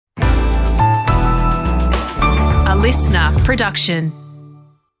listener production.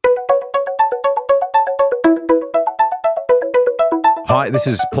 Hi, this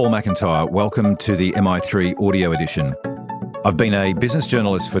is Paul McIntyre. Welcome to the MI3 Audio Edition. I've been a business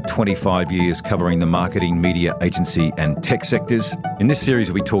journalist for 25 years covering the marketing, media, agency and tech sectors. In this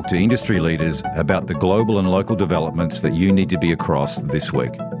series, we talk to industry leaders about the global and local developments that you need to be across this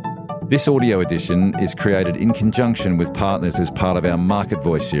week. This audio edition is created in conjunction with partners as part of our Market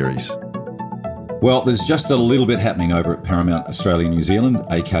Voice series. Well, there's just a little bit happening over at Paramount Australia New Zealand,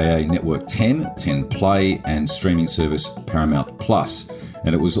 aka Network 10, 10 Play and streaming service Paramount Plus.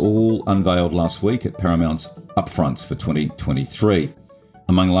 And it was all unveiled last week at Paramount's upfronts for 2023.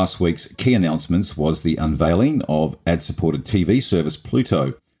 Among last week's key announcements was the unveiling of ad-supported TV service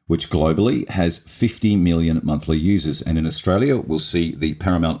Pluto, which globally has 50 million monthly users. And in Australia, we'll see the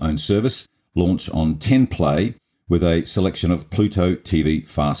Paramount-owned service launch on 10 Play with a selection of Pluto TV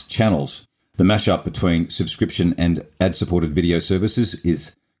fast channels. The mashup between subscription and ad-supported video services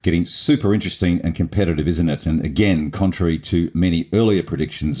is getting super interesting and competitive, isn't it? And again, contrary to many earlier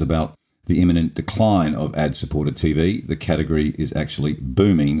predictions about the imminent decline of ad-supported TV, the category is actually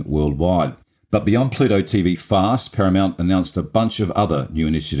booming worldwide. But beyond Pluto TV Fast, Paramount announced a bunch of other new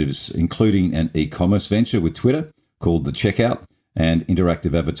initiatives, including an e-commerce venture with Twitter called The Checkout and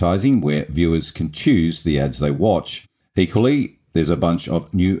interactive advertising where viewers can choose the ads they watch. Equally, there's a bunch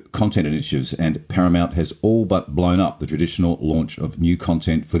of new content initiatives, and Paramount has all but blown up the traditional launch of new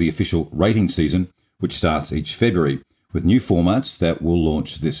content for the official rating season, which starts each February, with new formats that will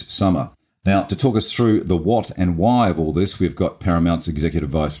launch this summer. Now, to talk us through the what and why of all this, we've got Paramount's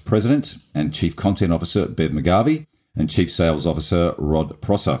Executive Vice President and Chief Content Officer, Bev McGarvey, and Chief Sales Officer, Rod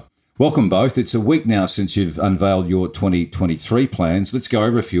Prosser. Welcome both. It's a week now since you've unveiled your 2023 plans. Let's go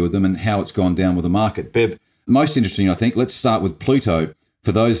over a few of them and how it's gone down with the market. Bev, most interesting, I think, let's start with Pluto.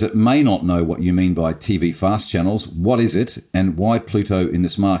 For those that may not know what you mean by TV fast channels, what is it and why Pluto in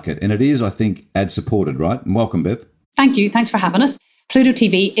this market? And it is, I think, ad-supported, right? And welcome, Bev. Thank you. Thanks for having us. Pluto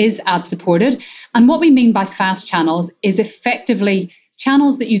TV is ad-supported. And what we mean by fast channels is effectively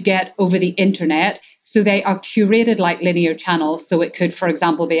channels that you get over the internet. So they are curated like linear channels. So it could, for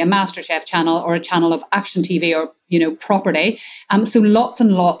example, be a MasterChef channel or a channel of action TV or, property. So lots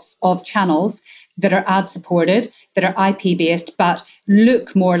and lots of channels that are ad-supported, that are IP-based, but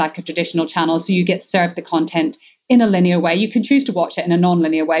look more like a traditional channel. So you get served the content in a linear way. You can choose to watch it in a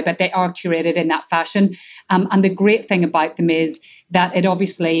non-linear way, but they are curated in that fashion. And the great thing about them is that it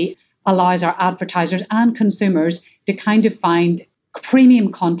obviously allows our advertisers and consumers to kind of find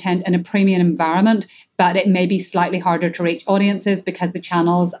premium content in a premium environment, but it may be slightly harder to reach audiences because the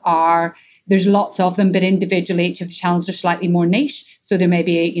channels there's lots of them, but individually each of the channels are slightly more niche. So there may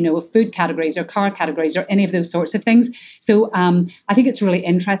be, food categories or car categories or any of those sorts of things. So I think it's really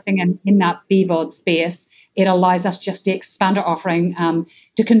interesting. And in that BVOD space, it allows us just to expand our offering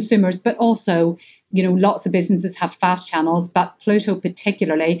to consumers, but also, lots of businesses have fast channels, but Pluto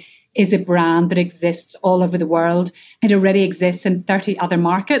particularly is a brand that exists all over the world. It already exists in 30 other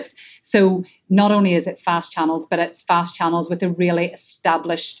markets. So not only is it fast channels, but it's fast channels with a really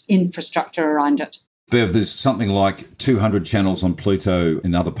established infrastructure around it. Bev, there's something like 200 channels on Pluto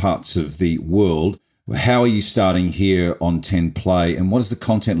in other parts of the world. How are you starting here on 10 Play, and what does the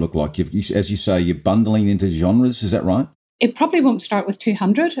content look like? As you say, you're bundling into genres, is that right? It probably won't start with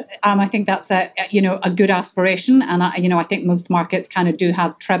 200. I think that's a good aspiration, and I think most markets kind of do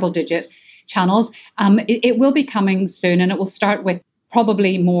have treble-digit channels. It will be coming soon, and it will start with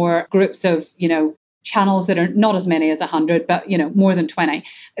probably more groups of channels that are not as many as 100, but more than 20.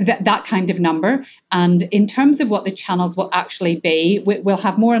 That kind of number. And in terms of what the channels will actually be, we'll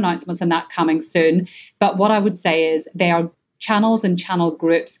have more announcements on that coming soon. But what I would say is they are channels and channel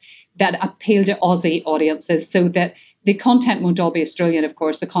groups that appeal to Aussie audiences, so that the content won't all be Australian, of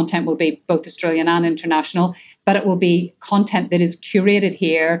course. The content will be both Australian and international, but it will be content that is curated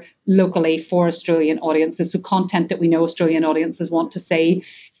here locally for Australian audiences. So content that we know Australian audiences want to see.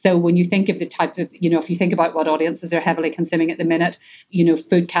 So when you think of the type of, if you think about what audiences are heavily consuming at the minute,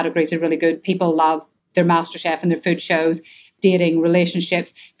 food categories are really good. People love their MasterChef and their food shows, dating,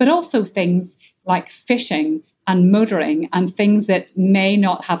 relationships, but also things like fishing and motoring and things that may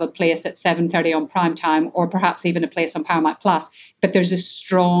not have a place at 7:30 on prime time or perhaps even a place on Paramount Plus, but there's a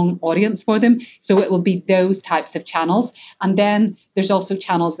strong audience for them. So it will be those types of channels. And then there's also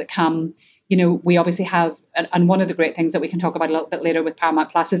channels that come, we obviously have, and one of the great things that we can talk about a little bit later with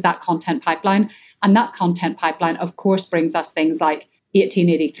Paramount Plus is that content pipeline. And that content pipeline, of course, brings us things like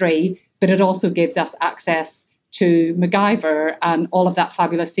 1883, but it also gives us access to MacGyver and all of that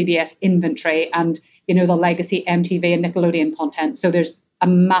fabulous CBS inventory and the legacy MTV and Nickelodeon content. So there's a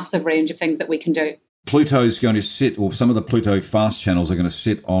massive range of things that we can do. Pluto's going to sit, or some of the Pluto fast channels are going to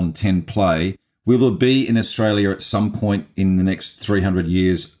sit on 10 Play. Will there be in Australia at some point in the next 300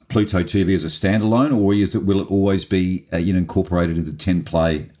 years Pluto TV as a standalone, or will it always be incorporated into the 10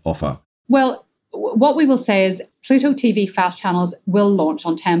 Play offer? Well, what we will say is Pluto TV fast channels will launch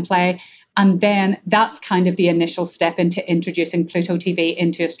on 10 Play, and then that's kind of the initial step into introducing Pluto TV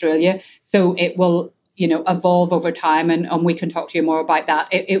into Australia. So it will, evolve over time, and we can talk to you more about that.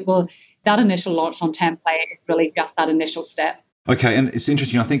 It will. That initial launch on 10 Play is really just that initial step. Okay, and it's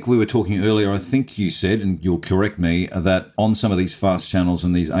interesting. I think we were talking earlier, I think you said, and you'll correct me, that on some of these fast channels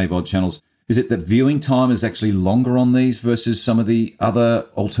and these AVOD channels, is it that viewing time is actually longer on these versus some of the other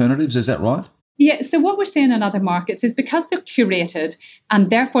alternatives? Is that right? Yeah, so what we're seeing in other markets is because they're curated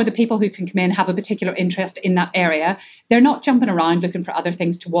and therefore the people who can come in have a particular interest in that area, they're not jumping around looking for other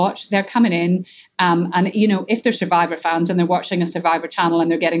things to watch. They're coming in and, if they're Survivor fans and they're watching a Survivor channel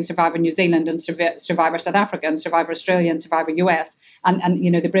and they're getting Survivor New Zealand and Survivor South Africa and Survivor Australia and Survivor US and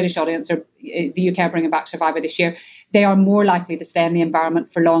the British audience or the UK are bringing back Survivor this year, they are more likely to stay in the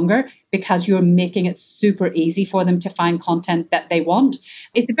environment for longer because you're making it super easy for them to find content that they want.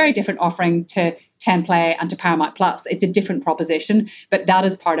 It's a very different offering to 10 Play and to Paramount Plus. It's a different proposition, but that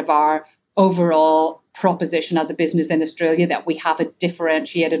is part of our overall proposition as a business in Australia, that we have a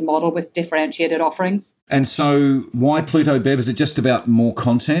differentiated model with differentiated offerings. And so why Pluto, Bev? Is it just about more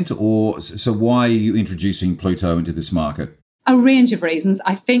content, or so why are you introducing Pluto into this market? A range of reasons.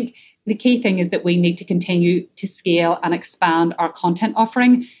 I think the key thing is that we need to continue to scale and expand our content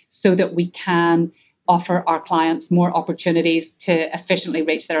offering so that we can offer our clients more opportunities to efficiently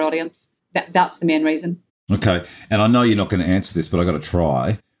reach their audience. That's the main reason. Okay. And I know you're not going to answer this, but I've got to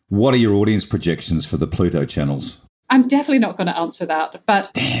try. What are your audience projections for the Pluto channels? I'm definitely not going to answer that.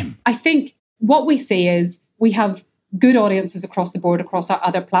 But Damn. I think what we see is we have good audiences across the board, across our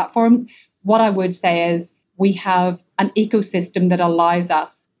other platforms. What I would say is we have an ecosystem that allows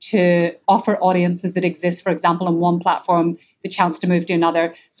us to offer audiences that exist, for example, on one platform, the chance to move to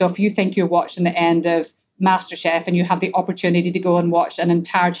another. So if you think you're watching the end of MasterChef and you have the opportunity to go and watch an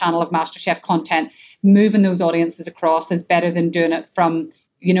entire channel of MasterChef content, moving those audiences across is better than doing it from,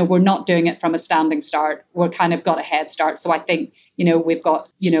 we're not doing it from a standing start. We're kind of got a head start. So I think, we've got,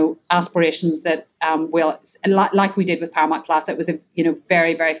 aspirations that will, like we did with Paramount Plus, it was a,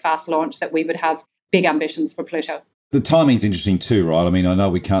 very, very fast launch, that we would have big ambitions for Pluto. The timing's interesting too, right? I mean, I know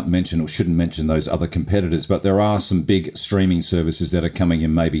we can't mention or shouldn't mention those other competitors, but there are some big streaming services that are coming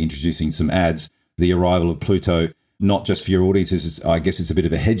and maybe introducing some ads. The arrival of Pluto, not just for your audiences, I guess it's a bit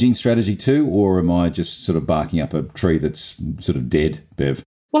of a hedging strategy too, or am I just sort of barking up a tree that's sort of dead, Bev?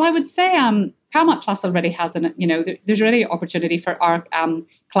 Well, I would say Paramount Plus already has there's already opportunity for our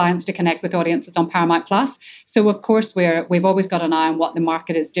clients to connect with audiences on Paramount Plus. So of course we've always got an eye on what the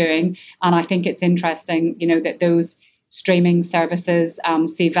market is doing, and I think it's interesting, that those streaming services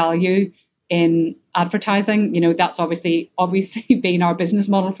see value in advertising. That's obviously been our business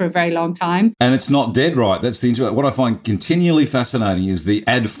model for a very long time. And it's not dead, right? That's what I find continually fascinating is the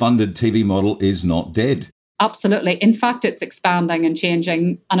ad-funded TV model is not dead. Absolutely. In fact, it's expanding and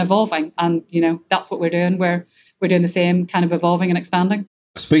changing and evolving. And, that's what we're doing. We're doing the same, kind of evolving and expanding.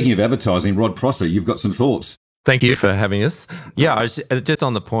 Speaking of advertising, Rod Prosser, you've got some thoughts. Thank you for having us. Yeah, I was just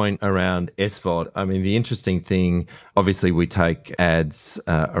on the point around SVOD. I mean, the interesting thing, obviously we take ads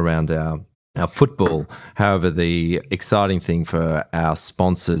around our football. However, the exciting thing for our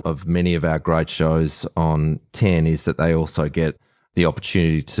sponsors of many of our great shows on 10 is that they also get the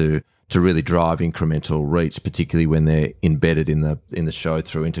opportunity to really drive incremental reach, particularly when they're embedded in the show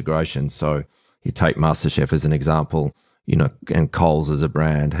through integration. So you take MasterChef as an example, and Coles as a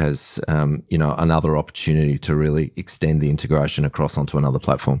brand has, another opportunity to really extend the integration across onto another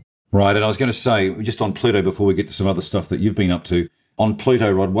platform. Right. And I was going to say, just on Pluto, before we get to some other stuff that you've been up to, on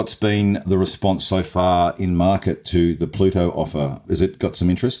Pluto, Rod, what's been the response so far in market to the Pluto offer? Has it got some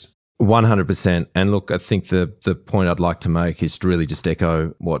interest? 100%. And look, I think the point I'd like to make is to really just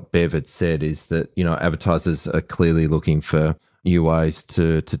echo what Bev had said, is that, advertisers are clearly looking for new ways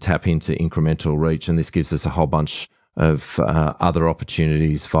to tap into incremental reach. And this gives us a whole bunch of other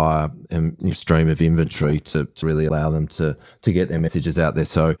opportunities via stream of inventory to really allow them to get their messages out there.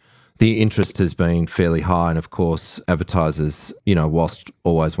 So the interest has been fairly high. And of course, advertisers, whilst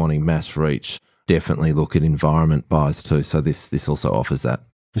always wanting mass reach, definitely look at environment buys too. So this also offers that.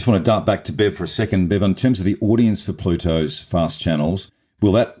 I just want to dart back to Bev for a second. Bev, in terms of the audience for Pluto's fast channels,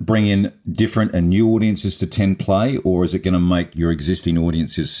 will that bring in different and new audiences to 10 Play, or is it going to make your existing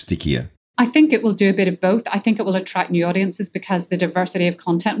audiences stickier? I think it will do a bit of both. I think it will attract new audiences because the diversity of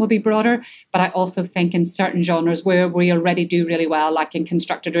content will be broader. But I also think in certain genres where we already do really well, like in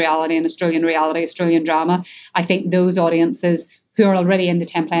constructed reality and Australian reality, Australian drama, I think those audiences who are already in the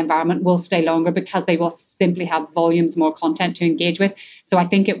 10Play environment will stay longer because they will simply have volumes more content to engage with. So I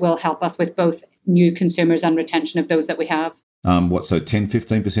think it will help us with both new consumers and retention of those that we have. So 10,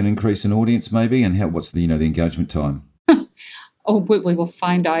 15% increase in audience maybe? And what's the engagement time? Oh, we will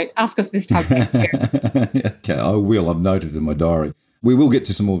find out. Ask us this time next year. Okay, I will. I've noted in my diary. We will get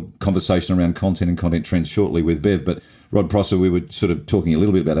to some more conversation around content and content trends shortly with Bev, but Rod Prosser, we were sort of talking a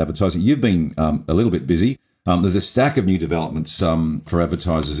little bit about advertising. You've been a little bit busy. There's a stack of new developments for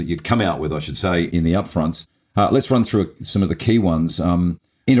advertisers that you'd come out with, I should say, in the upfronts. Let's run through some of the key ones.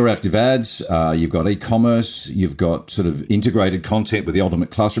 Interactive ads, you've got e-commerce, you've got sort of integrated content with the Ultimate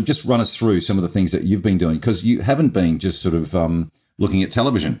Classroom. Just run us through some of the things that you've been doing, because you haven't been just sort of looking at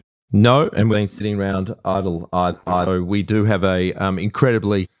television. No, and we've been sitting around idle. We do have a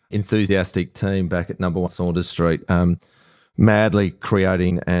incredibly enthusiastic team back at Number 1 Saunders Street, madly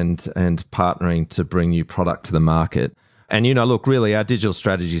creating and partnering to bring new product to the market. And, look, really, our digital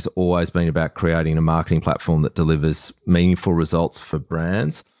strategy has always been about creating a marketing platform that delivers meaningful results for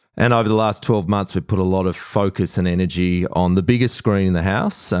brands. And over the last 12 months, we've put a lot of focus and energy on the biggest screen in the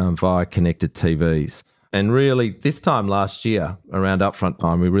house via connected TVs. And really, this time last year, around upfront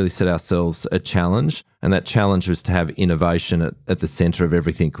time, we really set ourselves a challenge. And that challenge was to have innovation at the centre of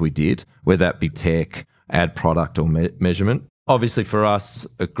everything we did, whether that be tech, ad product or measurement. Obviously, for us,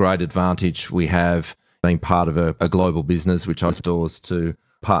 a great advantage we have being part of a global business, which opens doors to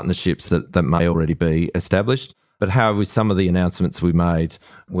partnerships that may already be established. But however, with some of the announcements we made,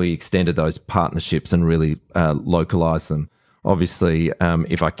 we extended those partnerships and really localised them. Obviously,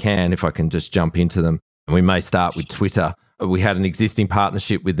 if I can just jump into them, we may start with Twitter. We had an existing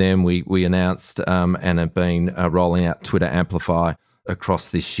partnership with them. We announced and have been rolling out Twitter Amplify across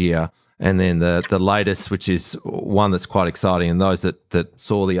this year. And then the latest, which is one that's quite exciting, and those that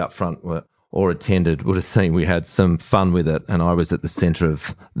saw the upfront or attended would have seen we had some fun with it, and I was at the centre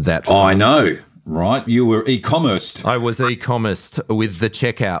of that fun. Oh, I know, right? You were e-commerced. I was e-commerced with the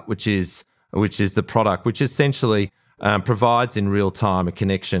checkout, which is the product, which essentially provides in real time a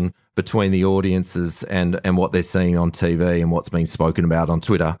connection between the audiences and what they're seeing on TV and what's being spoken about on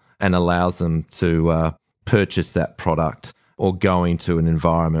Twitter, and allows them to purchase that product or go into an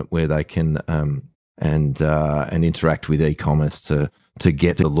environment where they can and interact with e-commerce to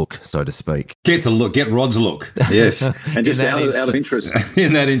get the look, so to speak. Get the look, get Rod's look. Yes. And just out of interest.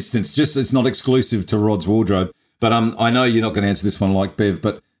 In that instance, just it's not exclusive to Rod's wardrobe. But I know you're not going to answer this one like Bev,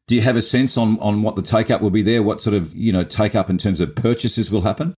 but do you have a sense on what the take-up will be there? What sort of, take-up in terms of purchases will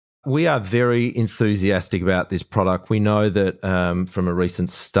happen? We are very enthusiastic about this product. We know that from a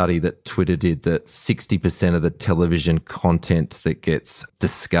recent study that Twitter did, that 60% of the television content that gets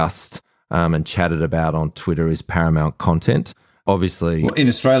discussed and chatted about on Twitter is Paramount content. Obviously, in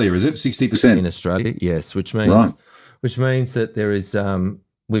Australia, is it 60%? In Australia, yes, which means that there is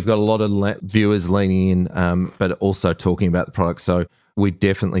we've got a lot of viewers leaning in, but also talking about the product. So we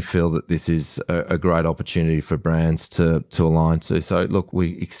definitely feel that this is a great opportunity for brands to align to. So look,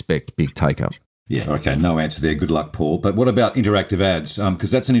 we expect big take up. Yeah, okay, no answer there. Good luck, Paul. But what about interactive ads? Because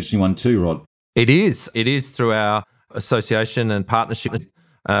that's an interesting one too, Rod. It is through our association and partnership,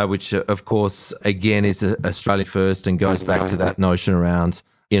 which, of course, again, is Australia first and goes back to that notion around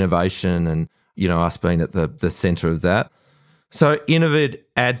innovation and, us being at the centre of that. So Innovid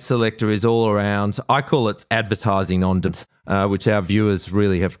Ad Selector is all around. I call it advertising on demand, which our viewers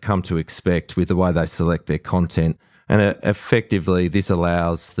really have come to expect with the way they select their content. And effectively, this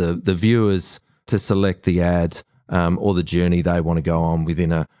allows the viewers to select the ad or the journey they want to go on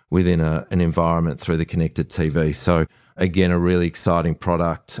within an environment through the connected TV. So again, a really exciting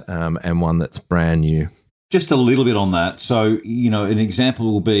product and one that's brand new. Just a little bit on that. So, an example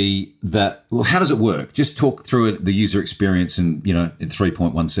will be that, well, how does it work? Just talk through it, the user experience in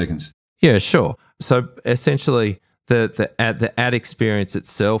 3.1 seconds. Yeah, sure. So essentially the ad experience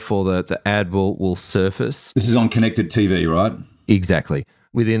itself or the ad will surface. This is on connected TV, right? Exactly.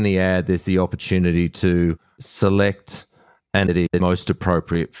 Within the ad, there's the opportunity to select and it is most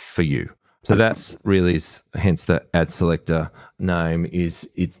appropriate for you. So that's really hence the ad selector name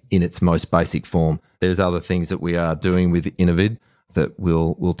it's in its most basic form. There's other things that we are doing with Innovid that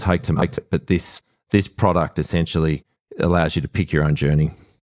we'll take to make it, but this product essentially allows you to pick your own journey.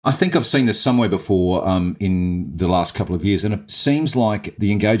 I think I've seen this somewhere before in the last couple of years, and it seems like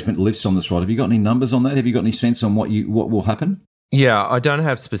the engagement lifts on this, right? Have you got any numbers on that? Have you got any sense on what will happen? Yeah, I don't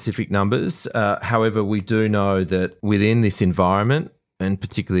have specific numbers. However, we do know that within this environment, and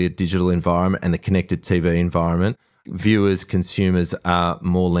particularly a digital environment and the connected TV environment, viewers, consumers are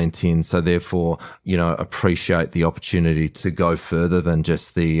more lent in. So therefore, appreciate the opportunity to go further than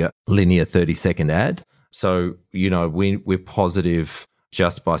just the linear 30-second ad. So, we're positive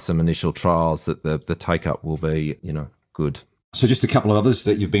just by some initial trials that the take-up will be, good. So just a couple of others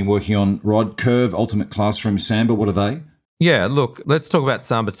that you've been working on, Rod. Curve, Ultimate Classroom, Samba, what are they? Yeah, look, let's talk about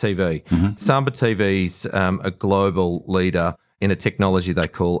Samba TV. Mm-hmm. Samba TV's a global leader in a technology they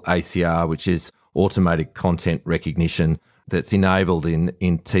call ACR, which is automated content recognition that's enabled in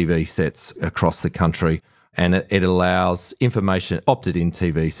TV sets across the country. And it allows information, opted-in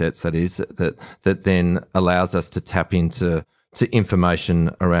TV sets, that is, that then allows us to tap into information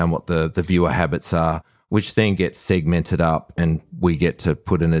around what the viewer habits are, which then gets segmented up and we get to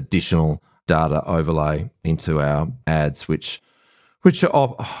put an additional data overlay into our ads, which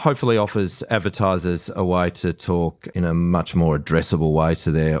hopefully offers advertisers a way to talk in a much more addressable way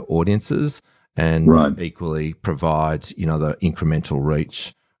to their audiences and equally provide, the incremental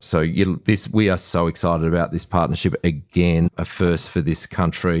reach. So we are so excited about this partnership. Again, a first for this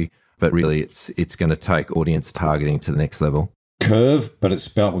country, but really it's going to take audience targeting to the next level. Curve, but it's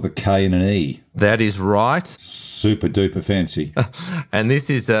spelled with a K and an E. That is right. Super duper fancy. And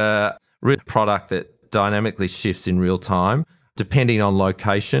this is a real product that dynamically shifts in real time, depending on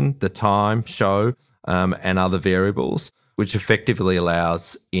location, the time, show, and other variables, which effectively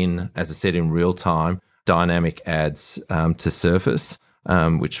allows as I said, in real time, dynamic ads to surface,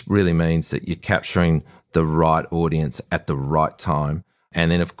 which really means that you're capturing the right audience at the right time.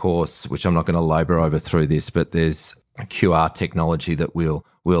 And then, of course, which I'm not going to labour over through this, but there's a QR technology that will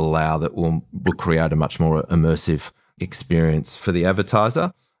allow that will create a much more immersive experience for the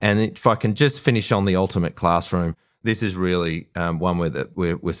advertiser. And if I can just finish on the Ultimate Classroom, this is really one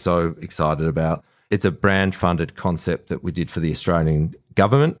we're so excited about. It's a brand-funded concept that we did for the Australian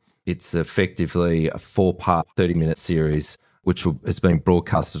government. It's effectively a 4-part, 30-minute series, which has been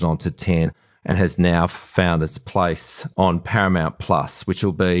broadcasted onto 10 and has now found its place on Paramount Plus, which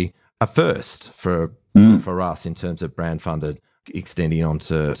will be a first for us in terms of brand-funded, extending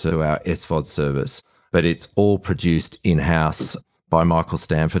onto our SVOD service. But it's all produced in-house by Michael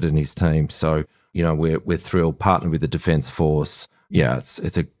Stanford and his team. So, we're thrilled, partnered with the Defence Force. Yeah,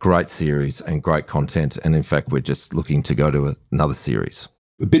 it's a great series and great content. And in fact, we're just looking to go to another series.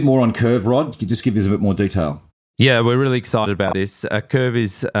 A bit more on Curve, Rod. Could you just give us a bit more detail? Yeah, we're really excited about this. Curve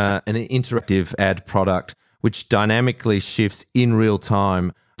is an interactive ad product which dynamically shifts in real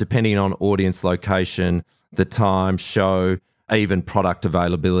time depending on audience location, the time, show, even product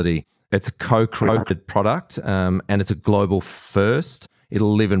availability. It's a co-created product and it's a global first.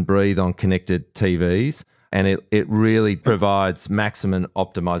 It'll live and breathe on connected TVs and it really provides maximum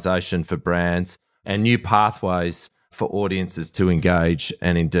optimization for brands and new pathways for audiences to engage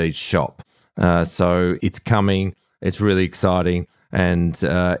and indeed shop. So it's coming, it's really exciting, and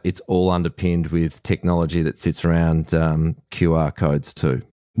it's all underpinned with technology that sits around QR codes too.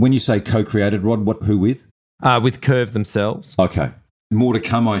 When you say co-created, Rod, who with? With Curve themselves. Okay. More to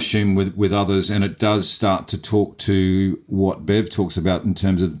come, I assume, with others, and it does start to talk to what Bev talks about in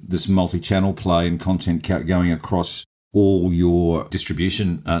terms of this multi-channel play and content going across all your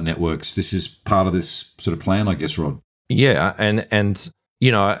distribution networks. This is part of this sort of plan, I guess, Rod. Yeah, and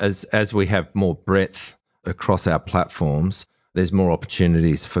as we have more breadth across our platforms, there's more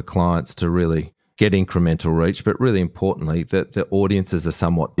opportunities for clients to really get incremental reach, but really importantly, that the audiences are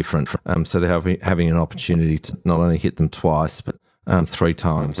somewhat different. So they're having an opportunity to not only hit them twice, but 3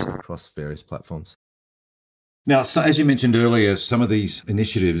 times across various platforms. Now, so as you mentioned earlier, some of these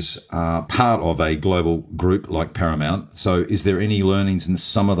initiatives are part of a global group like Paramount. So is there any learnings in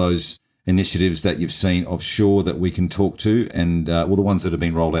some of those initiatives that you've seen offshore that we can talk to? And the ones that have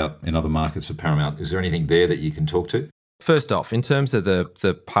been rolled out in other markets for Paramount, is there anything there that you can talk to? First off, in terms of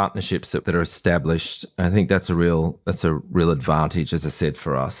the partnerships that are established, I think that's a real advantage, as I said,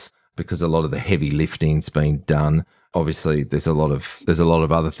 for us, because a lot of the heavy lifting's been done. Obviously, there's a lot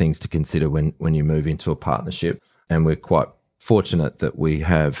of other things to consider when you move into a partnership, and we're quite fortunate that we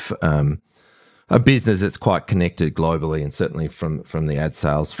have a business that's quite connected globally, and certainly from the ad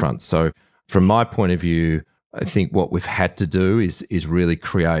sales front. So, from my point of view, I think what we've had to do is really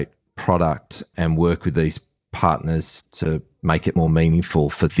create product and work with these partners to make it more meaningful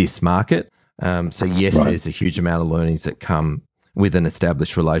for this market. So yes, there's a huge amount of learnings that come with an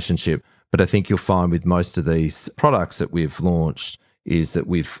established relationship, but I think you'll find with most of these products that we've launched is that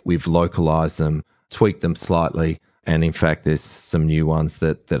we've localized them, tweaked them slightly, and in fact, there's some new ones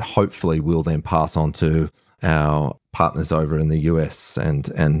that hopefully will then pass on to our partners over in the US and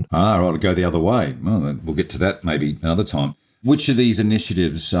right, go the other way. Well, we'll get to that maybe another time. Which of these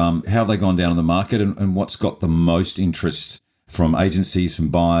initiatives, how have they gone down in the market, and what's got the most interest from agencies, from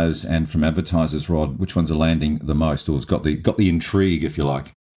buyers, and from advertisers, Rod? Which ones are landing the most, or has got the intrigue, if you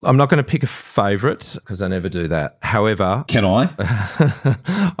like? I'm not going to pick a favourite because I never do that. However... Can I?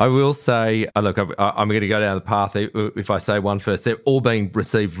 I will say, look, I'm going to go down the path. If I say one first, they're all being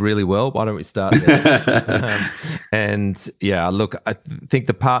received really well. Why don't we start there? And yeah, look, I think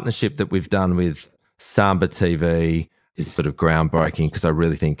the partnership that we've done with Samba TV is sort of groundbreaking because I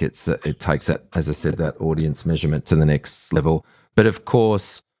really think it takes that, as I said, that audience measurement to the next level. But of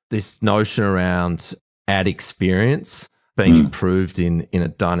course, this notion around ad experience being improved in a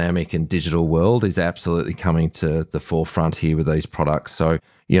dynamic and digital world is absolutely coming to the forefront here with these products. So,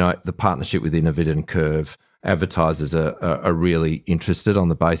 the partnership with Innovid and Curve, advertisers are really interested on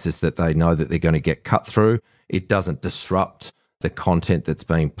the basis that they know that they're going to get cut through. It doesn't disrupt the content that's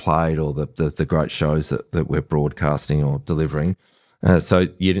being played or the great shows that we're broadcasting or delivering. So,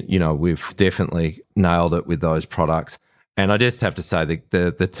 we've definitely nailed it with those products. And I just have to say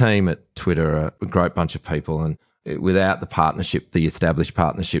the team at Twitter are a great bunch of people, and without the partnership, the established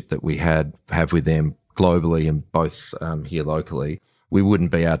partnership that we have with them globally and both here locally, we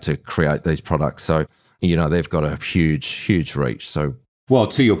wouldn't be able to create these products. So, they've got a huge reach. So, well,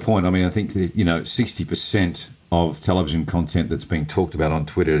 to your point, I mean, I think that, 60% of television content that's being talked about on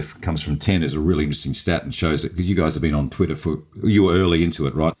Twitter comes from 10 is a really interesting stat and shows that, because you guys have been on Twitter you were early into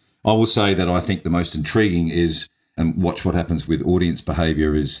it, right? I will say that I think the most intriguing is, and watch what happens with audience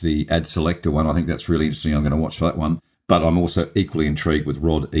behavior, is the ad selector one. I think that's really interesting. I'm going to watch that one. But I'm also equally intrigued with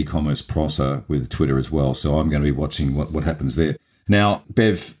Rod e-commerce Prosser with Twitter as well. So I'm going to be watching what happens there. Now,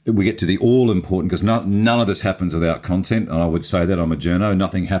 Bev, we get to the all-important, because none of this happens without content. And I would say that I'm a journo.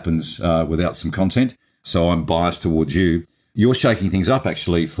 Nothing happens without some content. So I'm biased towards you. You're shaking things up,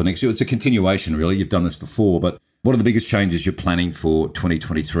 actually, for next year. It's a continuation, really. You've done this before. But what are the biggest changes you're planning for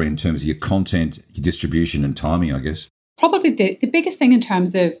 2023 in terms of your content, your distribution and timing, I guess? Probably the biggest thing in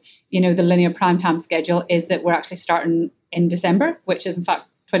terms of, the linear primetime schedule is that we're actually starting in December, which is in fact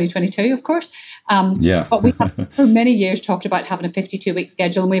 2022, of course. But we have for many years talked about having a 52-week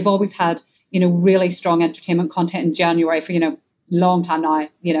schedule, and we've always had, really strong entertainment content in January for, long time now,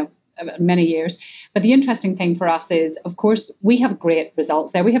 many years. But the interesting thing for us is, of course, we have great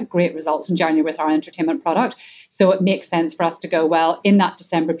results there. We have great results in January with our entertainment product. So it makes sense for us to go, well, in that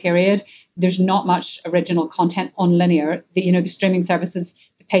December period, there's not much original content on linear. The streaming services,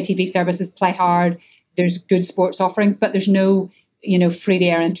 the pay TV services play hard. There's good sports offerings, but there's no,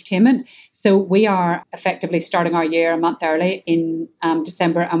 free-to-air entertainment. So we are effectively starting our year a month early in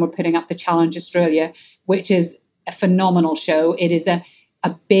December, and we're putting up the Challenge Australia, which is a phenomenal show. It is a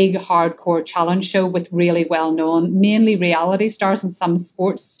big hardcore challenge show with really well-known, mainly reality stars and some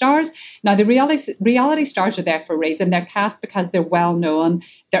sports stars. Now, the reality stars are there for a reason. They're cast because they're well-known,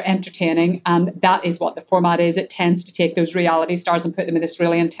 they're entertaining, and that is what the format is. It tends to take those reality stars and put them in this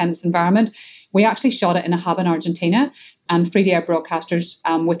really intense environment. We actually shot it in a hub in Argentina, and free-to-air broadcasters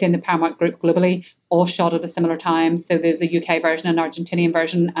within the Paramount Group globally all shot at a similar time. So there's a UK version, an Argentinian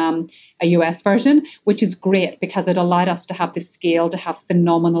version, a US version, which is great because it allowed us to have the scale to have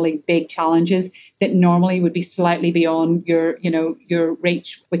phenomenally big challenges that normally would be slightly beyond your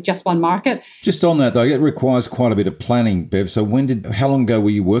reach with just one market. Just on that though, it requires quite a bit of planning, Bev. So how long ago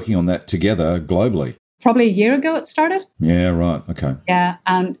were you working on that together globally? Probably a year ago it started. Yeah, right. Okay. Yeah,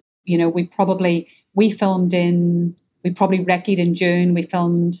 and we probably recce'd in June. We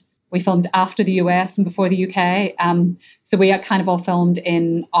filmed after the US and before the UK. So we kind of all filmed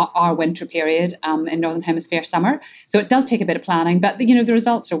in our winter period in Northern Hemisphere summer. So it does take a bit of planning, but the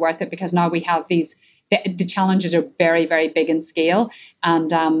results are worth it because now we have the challenges are very, very big in scale.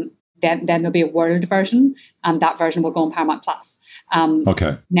 And then there'll be a world version, and that version will go on Paramount Plus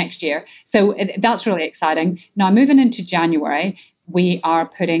next year. So that's really exciting. Now, moving into January, we are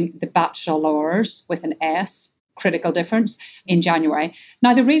putting The Bachelors with an S, critical difference, in January.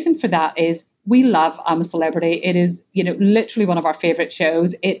 Now, the reason for that is we love I'm a Celebrity. It is, literally one of our favorite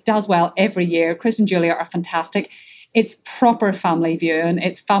shows. It does well every year. Chris and Julia are fantastic. It's proper family viewing.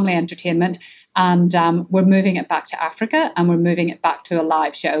 It's family entertainment. And we're moving it back to Africa, and we're moving it back to a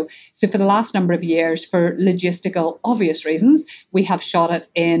live show. So for the last number of years, for logistical obvious reasons, we have shot it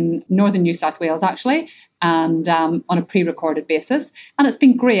in northern New South Wales, actually, and on a pre-recorded basis. And it's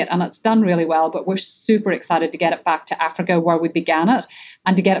been great, and it's done really well, but we're super excited to get it back to Africa where we began it,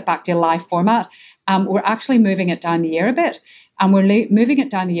 and to get it back to a live format. We're actually moving it down the year a bit, and we're moving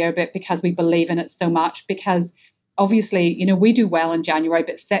it down the year a bit because we believe in it so much, because obviously, we do well in January,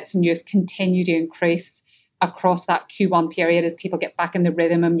 but sets and use continue to increase across that Q1 period as people get back in the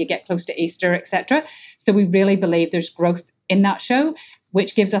rhythm and you get close to Easter, etc. So we really believe there's growth in that show,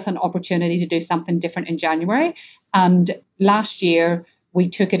 which gives us an opportunity to do something different in January. And last year, we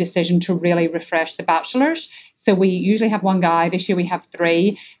took a decision to really refresh The Bachelors. So we usually have one guy. This year we have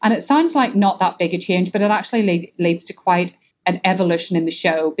 3. And it sounds like not that big a change, but it actually leads to quite an evolution in the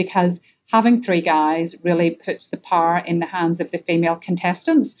show, because having 3 guys really puts the power in the hands of the female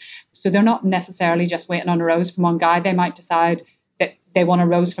contestants. So they're not necessarily just waiting on a rose from one guy. They might decide that they want a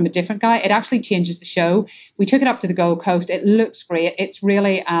rose from a different guy. It actually changes the show. We took it up to the Gold Coast. It looks great. It's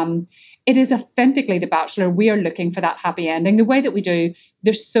really, it is authentically The Bachelor. We are looking for that happy ending. The way that we do,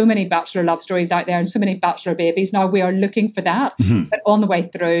 there's so many Bachelor love stories out there and so many Bachelor babies. Now we are looking for that. Mm-hmm. But on the way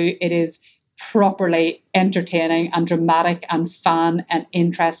through, it is properly entertaining and dramatic and fun and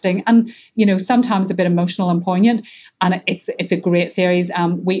interesting, and sometimes a bit emotional and poignant, and it's a great series.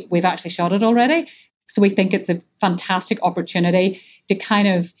 We've actually shot it already, so we think it's a fantastic opportunity to kind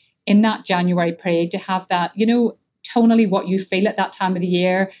of, in that January period, to have that, tonally what you feel at that time of the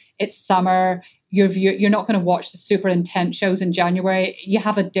year. It's summer. You're not going to watch the super intense shows in January. You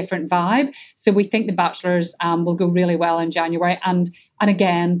have a different vibe. So we think The Bachelors will go really well in January, and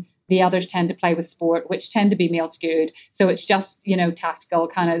again, the others tend to play with sport, which tend to be male skewed. So it's just, tactical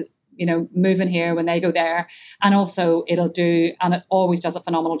kind of, moving here when they go there. And also it always does a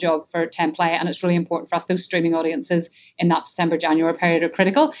phenomenal job for 10 Play. And it's really important for us. Those streaming audiences in that December, January period are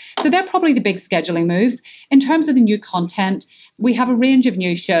critical. So they're probably the big scheduling moves. In terms of the new content, we have a range of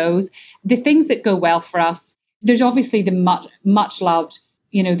new shows. The things that go well for us, there's obviously the much loved,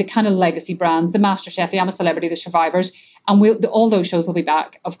 the kind of legacy brands, the MasterChef, the I'm a Celebrity, the Survivors. And all those shows will be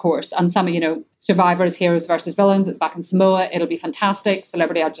back, of course. And some, Survivors, Heroes versus Villains, it's back in Samoa. It'll be fantastic.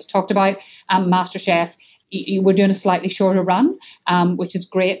 Celebrity, I just talked about. MasterChef, we're doing a slightly shorter run, which is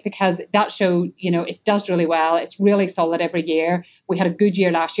great, because that show, it does really well. It's really solid every year. We had a good year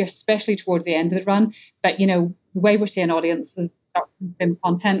last year, especially towards the end of the run. But, the way we're seeing audiences in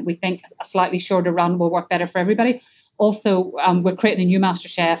content, we think a slightly shorter run will work better for everybody. Also, we're creating a new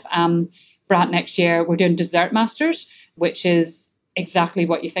MasterChef brand next year. We're doing Dessert Masters, which is exactly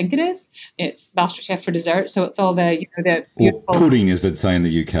what you think it is. It's MasterChef for dessert. So it's all the, the beautiful... Or pudding, as they'd say in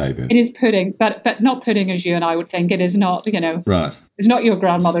the UK. But... It is pudding, but not pudding as you and I would think. It is not, Right. It's not your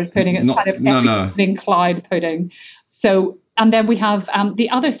grandmother's pudding. It's kind of pudding, Clyde pudding. So, and then we have the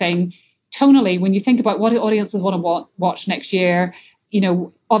other thing, tonally, when you think about what audiences want to watch next year,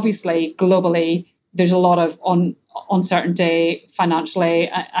 obviously globally, there's a lot of uncertainty financially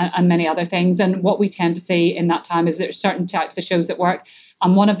and many other things. And what we tend to see in that time is there's certain types of shows that work.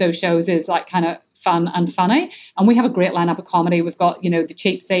 And one of those shows is like kind of fun and funny. And we have a great lineup of comedy. We've got, the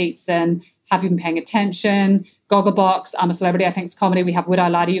Cheap Seats and Have You Been Paying Attention? Gogglebox, I'm a Celebrity, I think it's comedy. We have Would I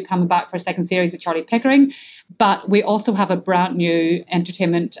Lie to You coming back for a second series with Charlie Pickering. But we also have a brand new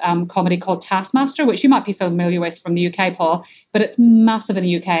entertainment comedy called Taskmaster, which you might be familiar with from the UK, Paul. But it's massive in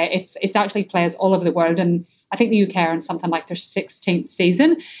the UK. It actually plays all over the world. And I think the UK are in something like their 16th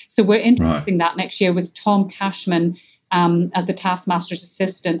season. So we're introducing that next year with Tom Cashman as the Taskmaster's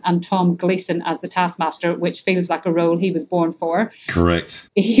assistant and Tom Gleeson as the Taskmaster, which feels like a role he was born for. Correct.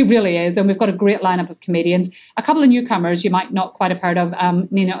 He really is. And we've got a great lineup of comedians. A couple of newcomers you might not quite have heard of,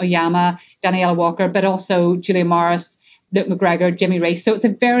 Nina Oyama, Daniela Walker, but also Julia Morris, Luke McGregor, Jimmy Reese. So it's a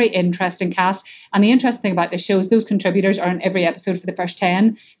very interesting cast. And the interesting thing about this show is those contributors are in every episode for the first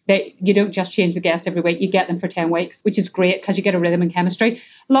 10. You don't just change the guests every week. You get them for 10 weeks, which is great because you get a rhythm and chemistry.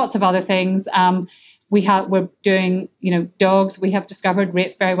 Lots of other things. We're doing, dogs. We have discovered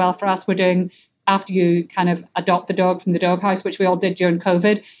rate very well for us. We're doing, after you kind of adopt the dog from the doghouse, which we all did during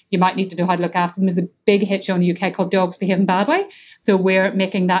COVID, you might need to know how to look after them. There's a big hit show in the UK called Dogs Behaving Badly. So we're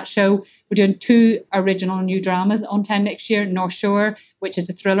making that show. We're doing 2 original new dramas on 10 next year. North Shore, which is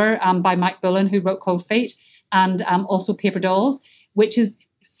the thriller by Mike Bullen, who wrote Cold Feet, and also Paper Dolls, which is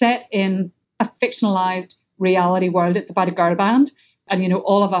set in a fictionalized reality world. It's about a girl band. And,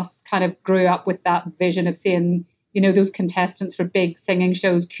 all of us kind of grew up with that vision of seeing, those contestants for big singing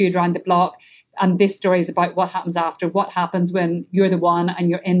shows queued around the block. And this story is about what happens after, what happens when you're the one and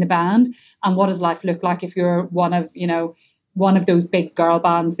you're in the band, and what does life look like if you're one of those big girl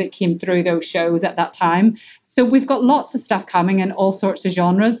bands that came through those shows at that time. So we've got lots of stuff coming in all sorts of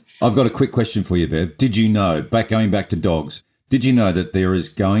genres. I've got a quick question for you, Bev. Did you know, going back to dogs, did you know that there is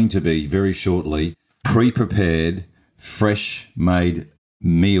going to be very shortly pre-prepared, fresh-made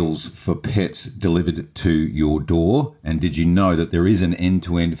meals for pets delivered to your door? And did you know that there is an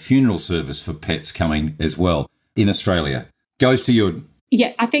end-to-end funeral service for pets coming as well in Australia? Goes to your...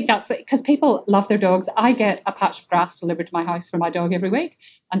 Yeah, I think that's it, because people love their dogs. I get a patch of grass delivered to my house for my dog every week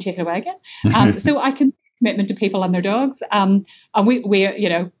and take it away again. So I can commitment to people and their dogs. And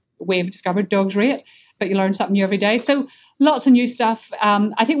we've discovered dogs rate. but you learn something new every day. So lots of new stuff.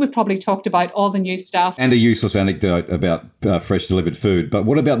 I think we've probably talked about all the new stuff. And a useless anecdote about fresh delivered food. But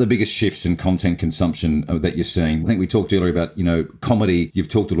what about the biggest shifts in content consumption that you're seeing? I think we talked earlier about, comedy. You've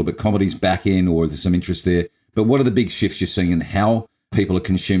talked a little bit, comedy's back in, or there's some interest there. But what are the big shifts you're seeing in how people are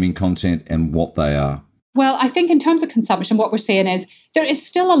consuming content and what they are? Well, I think in terms of consumption, what we're seeing is there is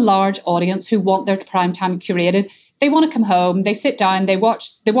still a large audience who want their prime time curated. They want to come home, they sit down, they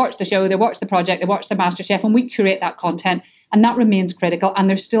watch the show, they watch the project, they watch the MasterChef, and we curate that content, and that remains critical. And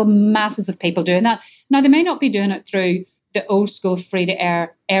there's still masses of people doing that. Now, they may not be doing it through the old school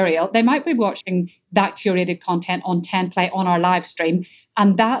free-to-air aerial. They might be watching that curated content on 10play on our live stream,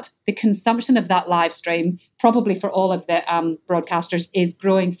 and that the consumption of that live stream, probably for all of the broadcasters, is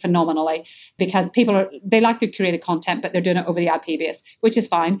growing phenomenally, because they like the curated content, but they're doing it over the IP base, which is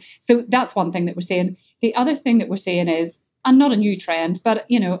fine. So that's one thing that we're seeing. The other thing that we're seeing is, and not a new trend, but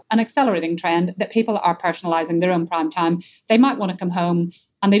an accelerating trend, that people are personalizing their own prime time. They might want to come home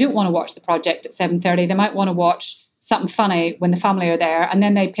and they don't want to watch the project at 7:30. They might want to watch something funny when the family are there, and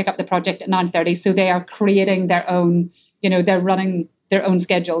then they pick up the project at 9:30. So they are creating their own, they're running their own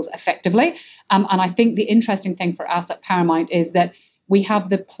schedules effectively. And I think the interesting thing for us at Paramount is that we have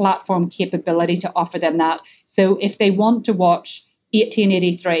the platform capability to offer them that. So if they want to watch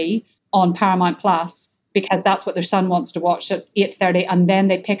 1883 on Paramount Plus, because that's what their son wants to watch at 8:30, and then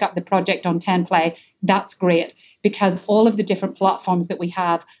they pick up the project on 10play, that's great, because all of the different platforms that we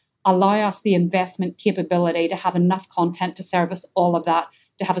have allow us the investment capability to have enough content to service all of that,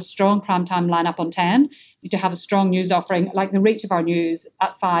 to have a strong primetime lineup on 10, to have a strong news offering, like the reach of our news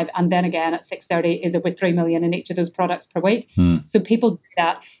at 5 and then again at 6:30 is over 3 million in each of those products per week. So people do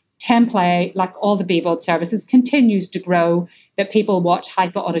that. 10play, like all the BVOD services, continues to grow, that people watch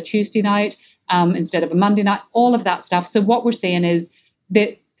Hyper on a Tuesday night instead of a Monday night, all of that stuff. So what we're seeing is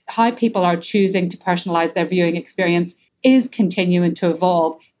that how people are choosing to personalize their viewing experience is continuing to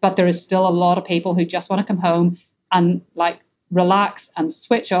evolve, but there is still a lot of people who just want to come home and relax and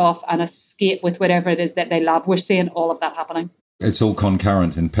switch off and escape with whatever it is that they love. We're seeing all of that happening. It's all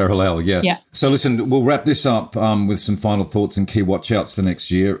concurrent and parallel, yeah. So listen, we'll wrap this up with some final thoughts and key watch-outs for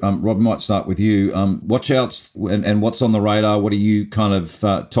next year. Rob, might start with you. Watch-outs and what's on the radar? What are you kind of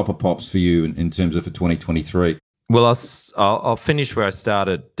top of pops for you in terms of for 2023? Well, I'll finish where I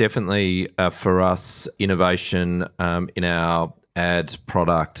started. Definitely for us, innovation in our ad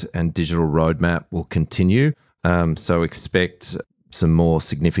product and digital roadmap will continue. So expect some more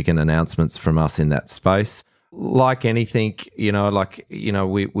significant announcements from us in that space. Like anything,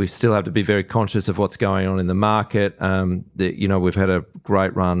 we still have to be very conscious of what's going on in the market. We've had a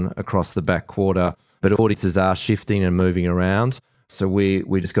great run across the back quarter, but audiences are shifting and moving around. So we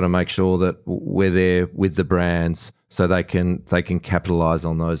just got to make sure that we're there with the brands so they can capitalize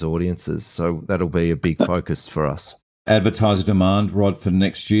on those audiences. So that'll be a big focus for us. Advertiser demand, Rod, for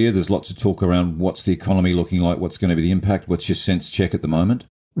next year. There's lots of talk around what's the economy looking like, what's going to be the impact. What's your sense check at the moment?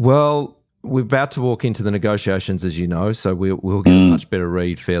 Well, we're about to walk into the negotiations, as you know, so we'll get a much better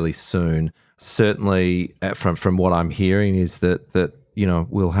read fairly soon. Certainly, from what I'm hearing, is that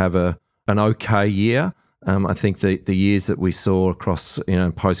we'll have an okay year. I think the years that we saw across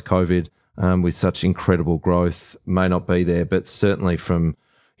post-COVID with such incredible growth may not be there, but certainly from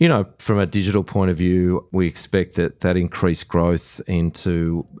a digital point of view, we expect that increased growth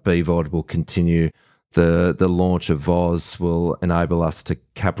into BVOD will continue. The launch of VOZ will enable us to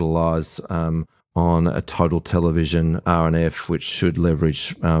capitalise on a total television R&F, which should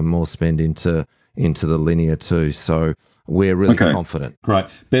leverage more spend into the linear too. So we're really confident. Great.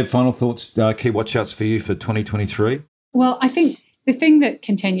 Bev, final thoughts, key watch-outs for you for 2023? Well, I think the thing that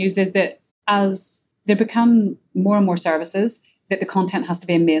continues is that as there become more and more services, that the content has to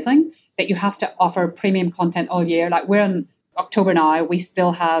be amazing, that you have to offer premium content all year. Like we're in October now, we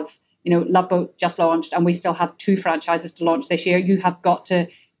still have Love Boat just launched, and we still have 2 franchises to launch this year. You have got to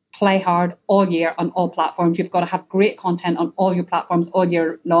play hard all year on all platforms. You've got to have great content on all your platforms all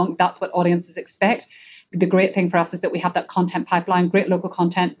year long. That's what audiences expect. The great thing for us is that we have that content pipeline, great local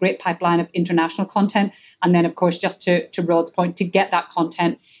content, great pipeline of international content. And then, of course, just to Rod's point, to get that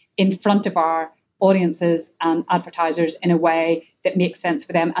content in front of our audiences and advertisers in a way that makes sense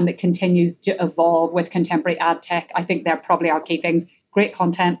for them and that continues to evolve with contemporary ad tech. I think they're probably our key things. Great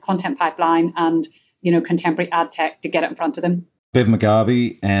content pipeline, and contemporary ad tech to get it in front of them. Bev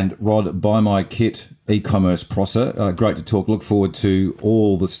McGarvey and Rod, Buy My Kit, e-commerce prosser. Great to talk. Look forward to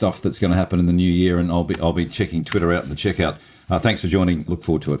all the stuff that's going to happen in the new year, and I'll be checking Twitter out in the checkout. Thanks for joining. Look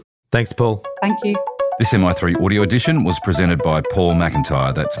forward to it. Thanks, Paul. Thank you. This MI3 audio edition was presented by Paul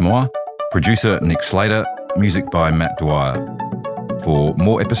McIntyre. That's moi. Producer Nick Slater. Music by Matt Dwyer. For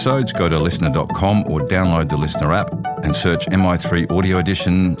more episodes, go to listener.com or download the Listener app and search MI3 Audio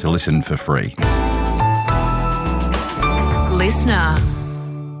Edition to listen for free. Listener.